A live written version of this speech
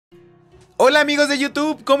Hola amigos de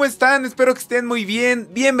YouTube, ¿cómo están? Espero que estén muy bien.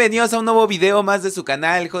 Bienvenidos a un nuevo video más de su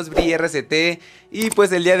canal, JosBriRCT. Y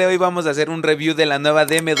pues el día de hoy vamos a hacer un review de la nueva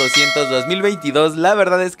Dm200 2022. La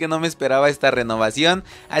verdad es que no me esperaba esta renovación.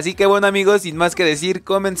 Así que bueno amigos, sin más que decir,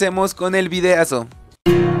 comencemos con el videazo.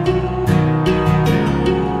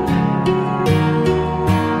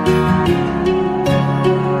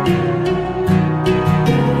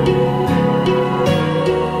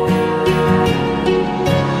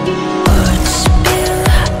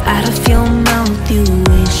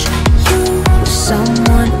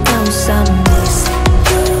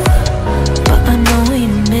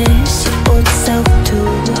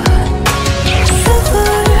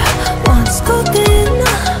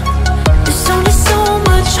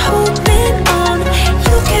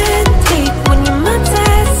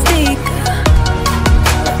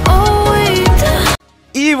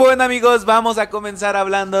 Y bueno amigos, vamos a comenzar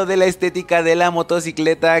hablando de la estética de la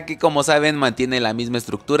motocicleta, que como saben mantiene la misma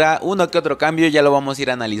estructura, uno que otro cambio ya lo vamos a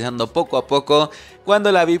ir analizando poco a poco.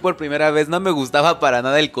 Cuando la vi por primera vez no me gustaba para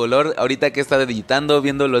nada el color, ahorita que he estado editando,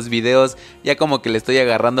 viendo los videos, ya como que le estoy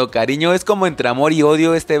agarrando cariño. Es como entre amor y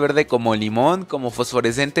odio, este verde como limón, como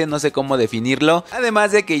fosforescente, no sé cómo definirlo.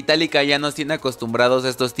 Además de que Italika ya nos tiene acostumbrados a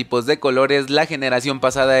estos tipos de colores, la generación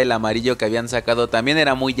pasada el amarillo que habían sacado también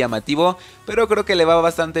era muy llamativo, pero creo que le va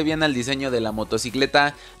bastante bien al diseño de la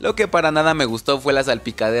motocicleta. Lo que para nada me gustó fue la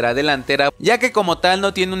salpicadera delantera, ya que como tal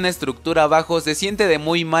no tiene una estructura abajo, se siente de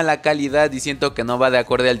muy mala calidad y siento que no va de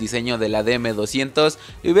acorde al diseño de la Dm200.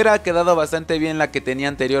 Y hubiera quedado bastante bien la que tenía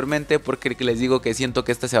anteriormente, porque les digo que siento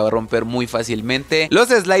que esta se va a romper muy fácilmente. Los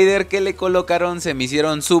sliders que le colocaron se me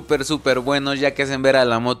hicieron súper buenos, ya que hacen ver a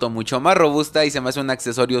la moto mucho más robusta y se me hace un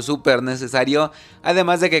accesorio súper necesario.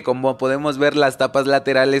 Además de que como podemos ver, las tapas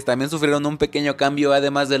laterales también sufrieron un pequeño cambio.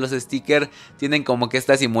 Además de los stickers, tienen como que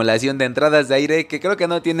esta simulación de entradas de aire que creo que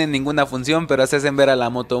no tienen ninguna función, pero se hacen ver a la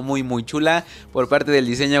moto muy chula. Por parte del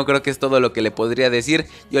diseño creo que es todo lo que le podría decir.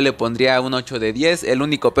 Yo le pondría un 8 de 10. El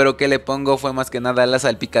único pero que le pongo fue más que nada la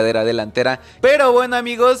salpicadera delantera. Pero bueno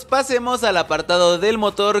amigos, pasemos al apartado del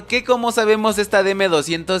motor, que como sabemos esta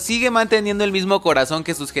Dm200 sigue manteniendo el mismo corazón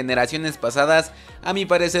que sus generaciones pasadas. A mi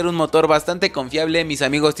parecer un motor bastante confiable. Mis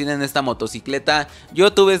amigos tienen esta motocicleta,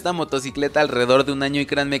 yo tuve esta motocicleta alrededor de un año y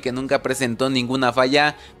créanme que nunca presentó ninguna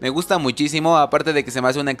falla. Me gusta muchísimo, aparte de que se me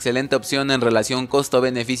hace una excelente opción en relación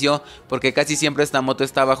costo-beneficio, porque casi siempre esta moto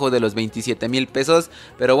está abajo de los 27,000 pesos.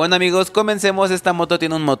 Pero bueno amigos, comencemos. Esta moto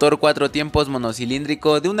tiene un motor 4 tiempos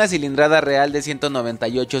monocilíndrico de una cilindrada real de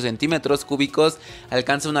 198 centímetros cúbicos,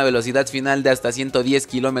 alcanza una velocidad final de hasta 110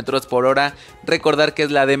 kilómetros por hora. Recordar que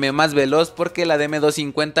es la DM más veloz, porque la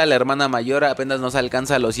DM250, la hermana mayor, apenas nos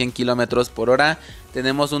alcanza a los 100 kilómetros por hora.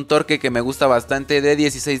 Tenemos un torque que me gusta bastante de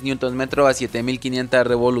 16 Nm a 7500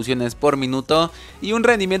 revoluciones por minuto, y un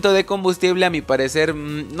rendimiento de combustible a mi parecer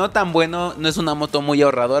no tan bueno. No es una moto muy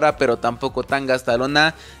ahorradora, pero tampoco tan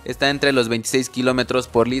gastalona, está entre los 26 km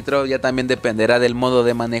por litro, ya también dependerá del modo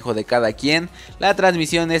de manejo de cada quien. La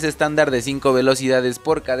transmisión es estándar de 5 velocidades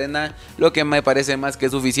por cadena, lo que me parece más que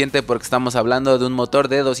suficiente porque estamos hablando de un motor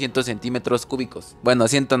de 200 centímetros cúbicos, bueno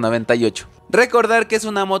 198. Recordar que es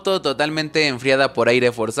una moto totalmente enfriada por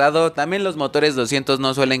aire forzado, también los motores 200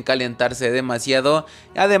 no suelen calentarse demasiado,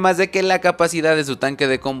 además de que la capacidad de su tanque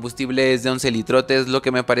de combustible es de 11 litrotes, lo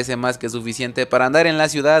que me parece más que suficiente para andar en la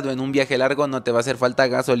ciudad o en un viaje largo. No te va a hacer falta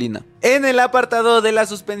gasolina. En el apartado de la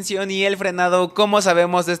suspensión y el frenado, como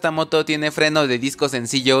sabemos esta moto tiene freno de disco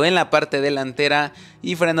sencillo en la parte delantera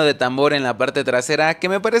y freno de tambor en la parte trasera, que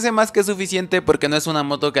me parece más que suficiente porque no es una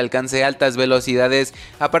moto que alcance altas velocidades.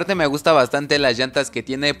 Aparte me gusta bastante las llantas que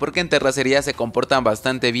tiene, porque en terracería se comportan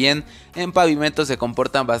bastante bien, en pavimento se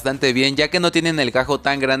comportan bastante bien, ya que no tienen el gajo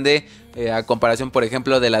tan grande a comparación por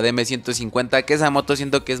ejemplo de la Dm150, que esa moto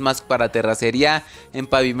siento que es más para terracería. En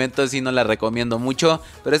pavimento sí no la recomiendo mucho,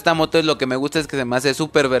 pero esta moto es lo que me gusta, es que se me hace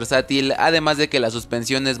súper versátil, además de que la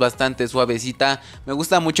suspensión es bastante suavecita. Me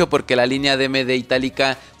gusta mucho porque la línea DM de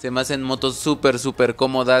Italika se me hacen motos súper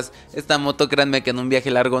cómodas. Esta moto créanme que en un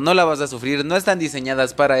viaje largo no la vas a sufrir, no están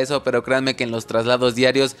diseñadas para eso, pero créanme que en los traslados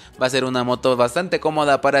diarios va a ser una moto bastante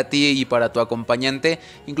cómoda para ti y para tu acompañante.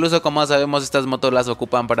 Incluso como sabemos estas motos las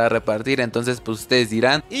ocupan para repartir, entonces pues ustedes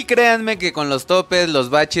dirán. Y créanme que con los topes, los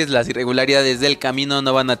baches, las irregularidades del camino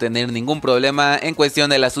no van a tener ningún problema. En cuestión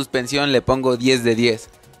de la suspensión le pongo 10 de 10.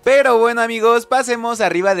 Pero bueno amigos, pasemos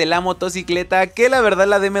arriba de la motocicleta, que la verdad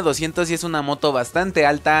la Dm200 sí es una moto bastante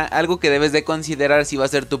alta, algo que debes de considerar si va a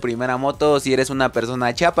ser tu primera moto o si eres una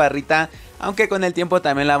persona chaparrita, aunque con el tiempo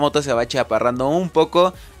también la moto se va chaparrando un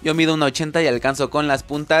poco. Yo mido 1.80 y alcanzo con las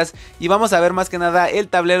puntas. Y vamos a ver más que nada el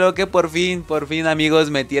tablero, que por fin amigos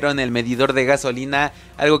metieron el medidor de gasolina,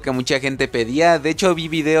 algo que mucha gente pedía. De hecho vi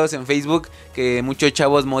videos en Facebook que muchos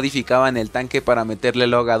chavos modificaban el tanque para meterle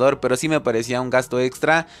el ahogador, pero sí me parecía un gasto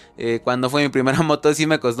extra. Cuando fue mi primera moto sí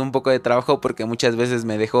me costó un poco de trabajo porque muchas veces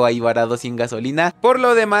me dejó ahí varado sin gasolina. Por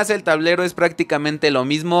lo demás el tablero es prácticamente lo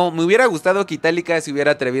mismo. Me hubiera gustado que Italika se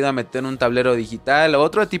hubiera atrevido a meter un tablero digital o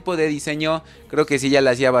otro tipo de diseño. Creo que sí ya le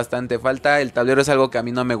hacía bastante falta. El tablero es algo que a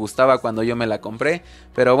mí no me gustaba cuando yo me la compré.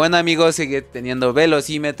 Pero bueno amigos, sigue teniendo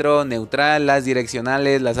velocímetro, neutral, las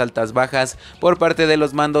direccionales, las altas bajas. Por parte de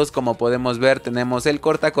los mandos, como podemos ver, tenemos el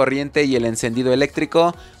cortacorriente y el encendido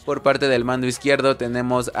eléctrico. Por parte del mando izquierdo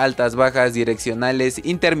tenemos altas, bajas, direccionales,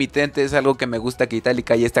 intermitentes, algo que me gusta que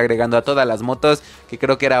Italika ya está agregando a todas las motos, que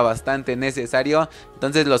creo que era bastante necesario.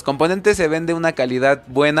 Entonces los componentes se ven de una calidad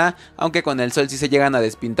buena, aunque con el sol sí se llegan a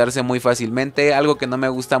despintarse muy fácilmente. Algo que no me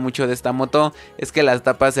gusta mucho de esta moto es que las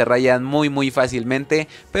tapas se rayan muy fácilmente,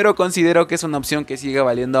 pero considero que es una opción que sigue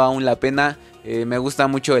valiendo aún la pena. Me gusta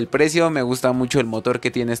mucho el precio, me gusta mucho el motor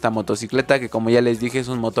que tiene esta motocicleta, que como ya les dije es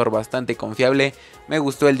un motor bastante confiable. Me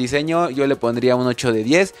gustó el diseño, yo le pondría un 8 de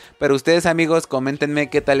 10, pero ustedes amigos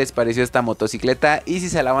coméntenme qué tal les pareció esta motocicleta y si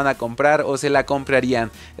se la van a comprar o se la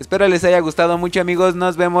comprarían. Espero les haya gustado mucho amigos,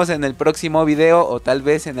 nos vemos en el próximo video o tal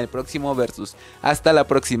vez en el próximo versus. Hasta la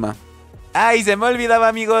próxima. Ay, se me olvidaba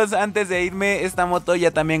amigos, antes de irme, esta moto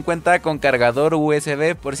ya también cuenta con cargador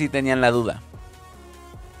USB por si tenían la duda.